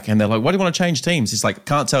like. And they're like, why do you want to change teams? He's like,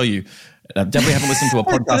 can't tell you. I definitely haven't listened to a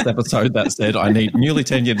podcast episode that said I need newly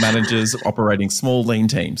tenured managers operating small, lean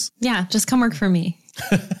teams. Yeah, just come work for me.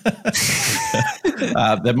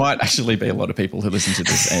 There might actually be a lot of people who listen to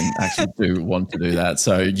this and actually do want to do that.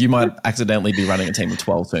 So you might accidentally be running a team of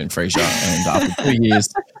 12 soon, Fresia, and after 2 years,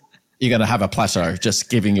 you're going to have a plateau, just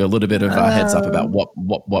giving you a little bit of a heads up about what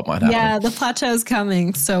might happen. Yeah, the plateau's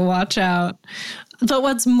coming, so watch out. But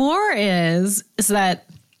what's more is that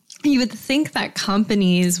you would think that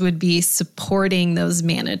companies would be supporting those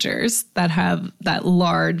managers that have that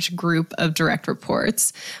large group of direct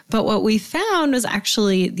reports. But what we found was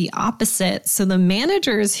actually the opposite. So the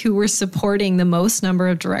managers who were supporting the most number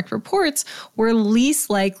of direct reports were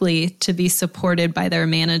least likely to be supported by their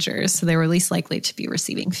managers. So they were least likely to be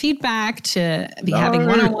receiving feedback, to be having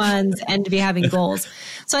one-on-ones, and to be having goals.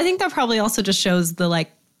 So I think that probably also just shows the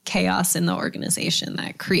like chaos in the organization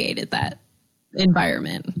that created that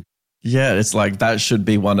environment. Yeah, it's like that should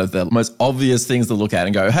be one of the most obvious things to look at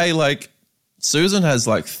and go, hey, like Susan has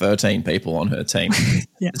like 13 people on her team.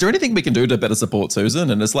 Yeah. Is there anything we can do to better support Susan?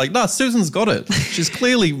 And it's like, no, Susan's got it. She's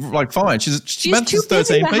clearly like fine. She's too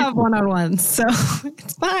busy to have one-on-ones, so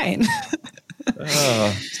it's fine.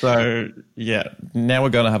 So yeah, now we're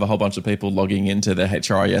going to have a whole bunch of people logging into their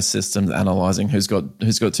HRIS systems, analyzing who's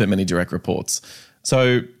got too many direct reports.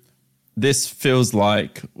 So this feels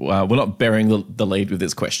like we're not bearing the lead with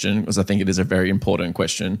this question because I think it is a very important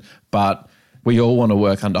question, but we all want to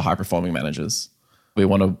work under high-performing managers. We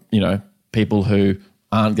want to, people who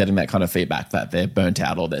aren't getting that kind of feedback that they're burnt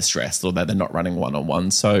out or they're stressed or that they're not running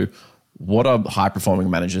one-on-one. So what are high-performing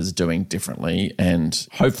managers doing differently? And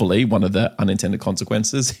hopefully one of the unintended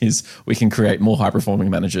consequences is we can create more high-performing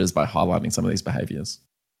managers by highlighting some of these behaviors.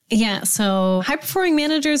 Yeah, so high-performing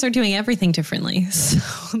managers are doing everything differently.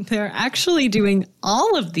 So they're actually doing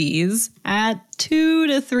all of these at 2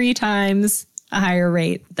 to 3 times a higher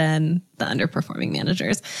rate than the underperforming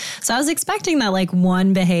managers. So I was expecting that like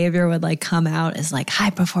one behavior would like come out as like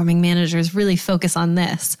high-performing managers really focus on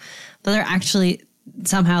this, but they're actually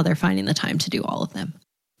somehow they're finding the time to do all of them.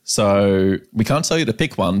 So we can't tell you to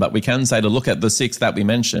pick one, but we can say to look at the 6 that we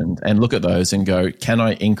mentioned and look at those and go, can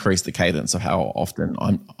I increase the cadence of how often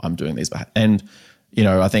I'm doing these? And, you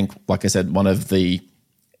know, I think, like I said, one of the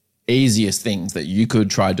easiest things that you could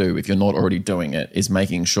try do if you're not already doing it is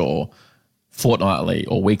making sure fortnightly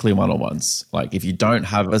or weekly one-on-ones. Like if you don't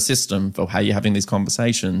have a system for how you're having these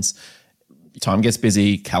conversations, time gets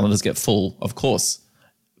busy, calendars get full, of course,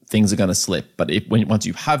 things are going to slip. But once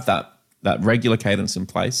you have that regular cadence in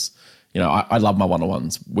place, you know, I love my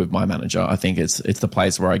one-on-ones with my manager. I think it's the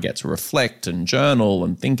place where I get to reflect and journal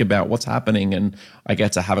and think about what's happening, and I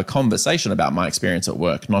get to have a conversation about my experience at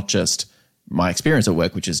work, not just my experience at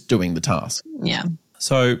work, which is doing the task. Yeah.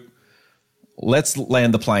 So let's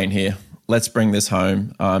land the plane here. Let's bring this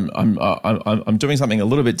home. I'm doing something a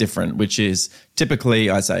little bit different, which is typically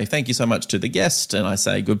I say thank you so much to the guest and I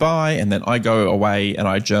say goodbye, and then I go away and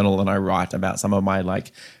I journal and I write about some of my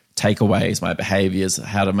like takeaways, my behaviors,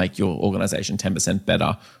 how to make your organization 10%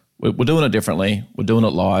 better. We're doing it differently. We're doing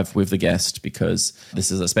it live with the guest because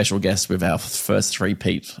this is a special guest with our first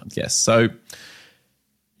 3-peat guests. So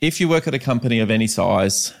if you work at a company of any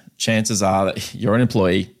size, chances are that you're an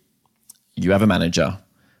employee, you have a manager.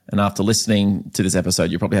 And after listening to this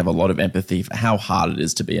episode, you probably have a lot of empathy for how hard it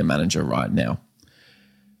is to be a manager right now.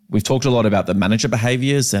 We've talked a lot about the manager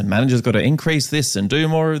behaviors, and managers got to increase this and do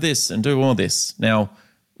more of this and do all this. Now,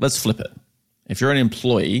 let's flip it. If you're an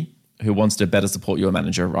employee who wants to better support your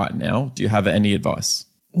manager right now, do you have any advice?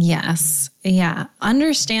 Yes. Yeah.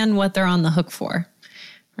 Understand what they're on the hook for,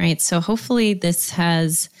 right? So hopefully this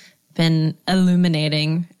has been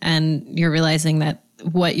illuminating and you're realizing that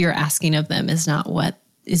what you're asking of them is not what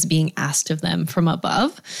is being asked of them from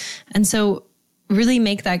above. And so really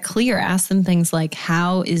make that clear. Ask them things like,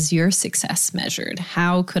 how is your success measured?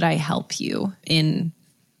 How could I help you in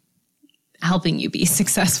helping you be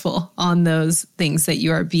successful on those things that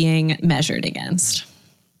you are being measured against?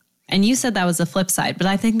 And you said that was the flip side, but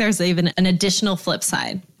I think there's even an additional flip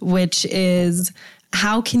side, which is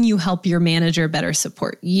how can you help your manager better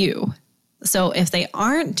support you? So if they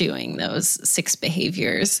aren't doing those 6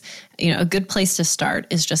 behaviors, you know, a good place to start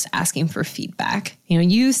is just asking for feedback. You know,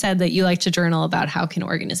 you said that you like to journal about how can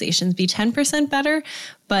organizations be 10% better,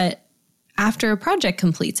 but after a project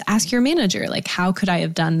completes, ask your manager, like, how could I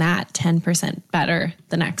have done that 10% better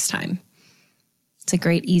the next time? It's a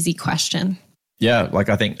great, easy question. Yeah, like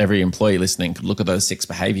I think every employee listening could look at those 6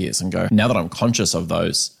 behaviors and go, now that I'm conscious of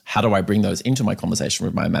those, how do I bring those into my conversation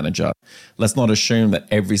with my manager? Let's not assume that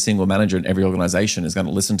every single manager in every organization is going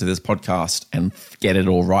to listen to this podcast and get it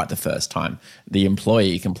all right the first time. The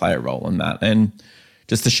employee can play a role in that. And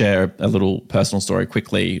just to share a little personal story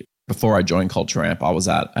quickly, before I joined Culture Amp, I was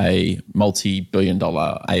at a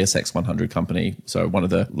multi-billion-dollar ASX 100 company, so one of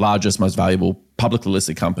the largest, most valuable publicly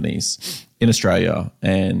listed companies in Australia.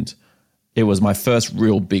 And it was my first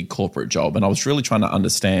real big corporate job. And I was really trying to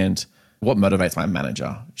understand what motivates my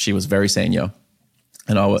manager. She was very senior.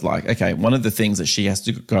 And I was like, okay, one of the things that she has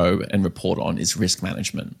to go and report on is risk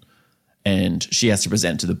management. And she has to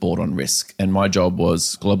present to the board on risk. And my job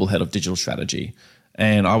was global head of digital strategy.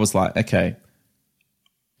 And I was like, okay,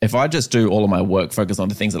 if I just do all of my work, focus on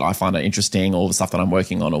the things that I find are interesting, all the stuff that I'm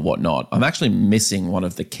working on or whatnot, I'm actually missing one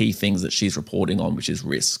of the key things that she's reporting on, which is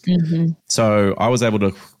risk. Mm-hmm. So I was able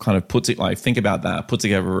to kind of think about that, put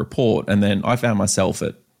together a report. And then I found myself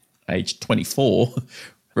at age 24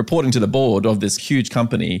 reporting to the board of this huge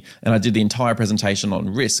company. And I did the entire presentation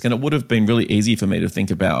on risk. And it would have been really easy for me to think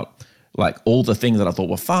about like all the things that I thought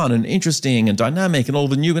were fun and interesting and dynamic and all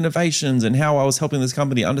the new innovations and how I was helping this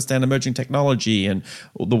company understand emerging technology and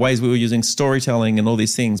the ways we were using storytelling and all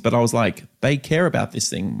these things. But I was like, they care about this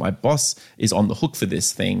thing. My boss is on the hook for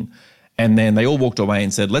this thing. And then they all walked away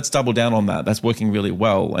and said, let's double down on that. That's working really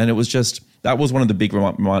well. And it was just, that was one of the big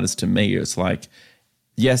reminders to me. It's like,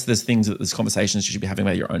 yes, there's conversations you should be having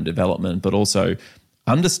about your own development, but also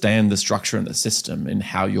understand the structure and the system and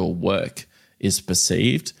how your work is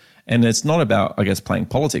perceived. And it's not about, I guess, playing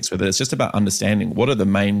politics with it. It's just about understanding what are the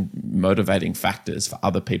main motivating factors for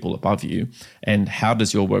other people above you and how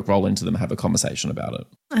does your work roll into them, have a conversation about it.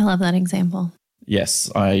 I love that example.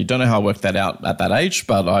 Yes, I don't know how I worked that out at that age,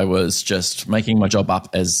 but I was just making my job up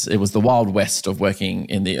as it was the wild west of working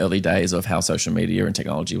in the early days of how social media and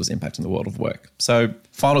technology was impacting the world of work. So,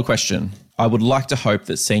 final question. I would like to hope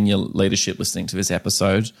that senior leadership listening to this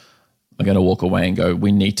episode are going to walk away and go,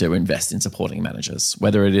 we need to invest in supporting managers,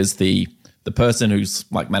 whether it is the person who's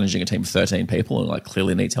like managing a team of 13 people and like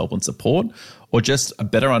clearly needs help and support, or just a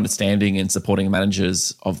better understanding in supporting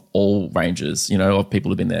managers of all ranges, of people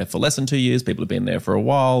who've been there for less than 2 years, people who've been there for a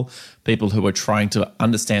while, people who are trying to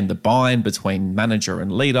understand the bind between manager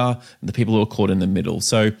and leader, and the people who are caught in the middle.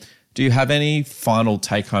 So do you have any final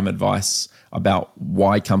take-home advice about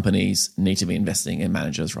why companies need to be investing in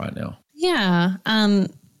managers right now? Yeah.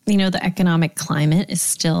 The economic climate is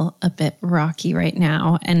still a bit rocky right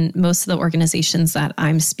now. And most of the organizations that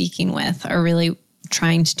I'm speaking with are really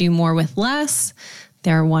trying to do more with less.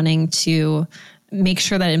 They're wanting to make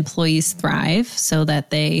sure that employees thrive so that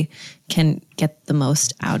they can get the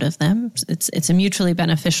most out of them. It's a mutually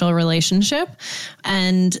beneficial relationship.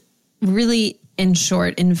 And really, in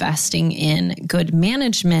short, investing in good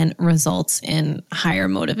management results in higher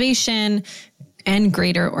motivation and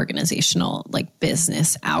greater organizational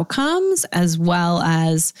business outcomes, as well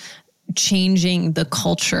as changing the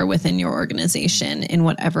culture within your organization in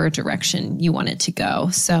whatever direction you want it to go.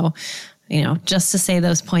 So, just to say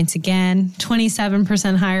those points again,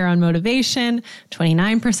 27% higher on motivation,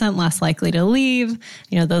 29% less likely to leave.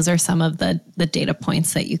 Those are some of the data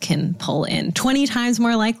points that you can pull in. 20 times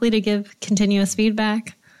more likely to give continuous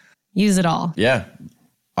feedback. Use it all. Yeah,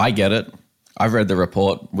 I get it. I've read the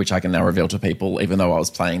report, which I can now reveal to people, even though I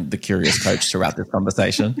was playing the curious coach throughout this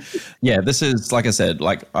conversation. Yeah, this is, like I said,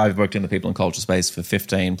 I've worked in the people and culture space for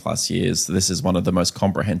 15 plus years. This is one of the most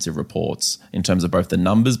comprehensive reports in terms of both the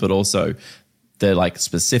numbers, but also the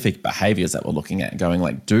specific behaviors that we're looking at,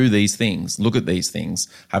 going do these things, look at these things,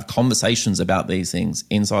 have conversations about these things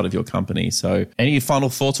inside of your company. So any final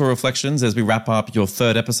thoughts or reflections as we wrap up your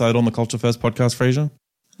third episode on the Culture First podcast, Fresia?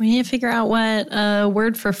 We need to figure out what a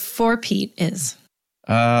word for Pete is.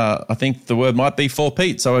 I think the word might be for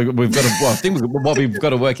Pete. So we've got to, I think what we've got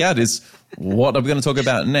to work out is what are we going to talk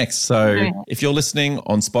about next? So if you're listening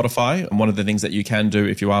on Spotify, and one of the things that you can do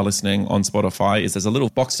if you are listening on Spotify is there's a little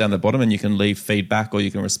box down the bottom and you can leave feedback or you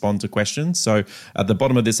can respond to questions. So at the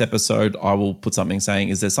bottom of this episode, I will put something saying,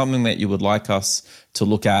 is there something that you would like us to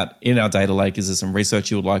look at in our data lake? Is there some research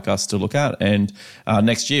you would like us to look at? And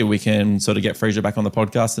next year we can sort of get Fresia back on the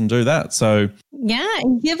podcast and do that. So yeah,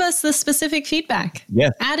 and give us the specific feedback. Yeah.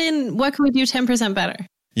 Add in, what can we do 10% better?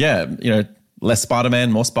 Yeah, less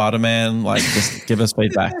Spider-Man, more Spider-Man, just give us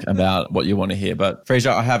feedback about what you want to hear. But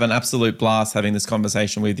Fresia, I have an absolute blast having this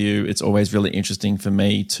conversation with you. It's always really interesting for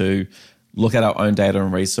me to look at our own data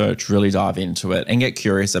and research, really dive into it and get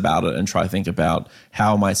curious about it and try to think about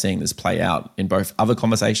how am I seeing this play out in both other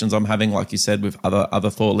conversations I'm having, like you said, with other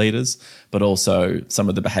thought leaders, but also some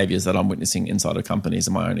of the behaviors that I'm witnessing inside of companies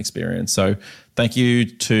in my own experience. So thank you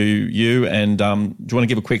to you. And do you want to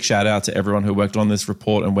give a quick shout out to everyone who worked on this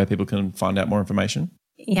report and where people can find out more information?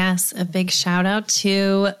 Yes, a big shout out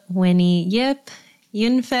to Winnie Yip,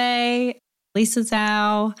 Yunfei, Lisa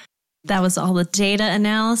Zhao. That was all the data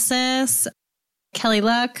analysis. Kelly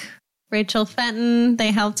Luck, Rachel Fenton, they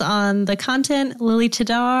helped on the content. Lily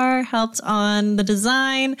Tadar helped on the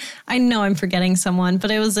design. I know I'm forgetting someone, but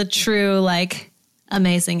it was a true,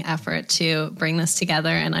 amazing effort to bring this together.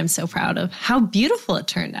 And I'm so proud of how beautiful it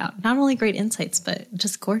turned out. Not only great insights, but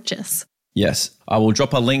just gorgeous. Yes, I will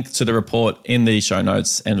drop a link to the report in the show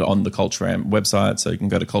notes and on the Culture Amp website. So you can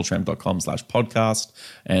go to cultureamp.com/podcast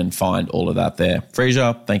and find all of that there.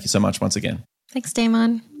 Fresia, thank you so much once again. Thanks,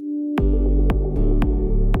 Damon.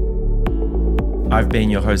 I've been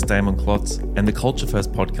your host, Damon Klotz, and the Culture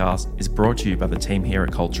First podcast is brought to you by the team here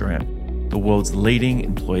at Culture Amp, the world's leading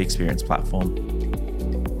employee experience platform.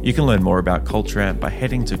 You can learn more about Culture Amp by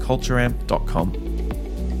heading to cultureamp.com.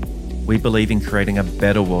 We believe in creating a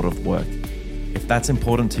better world of work. If that's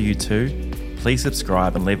important to you too, please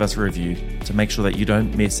subscribe and leave us a review to make sure that you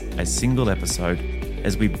don't miss a single episode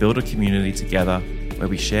as we build a community together where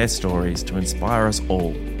we share stories to inspire us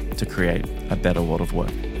all to create a better world of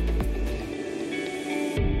work.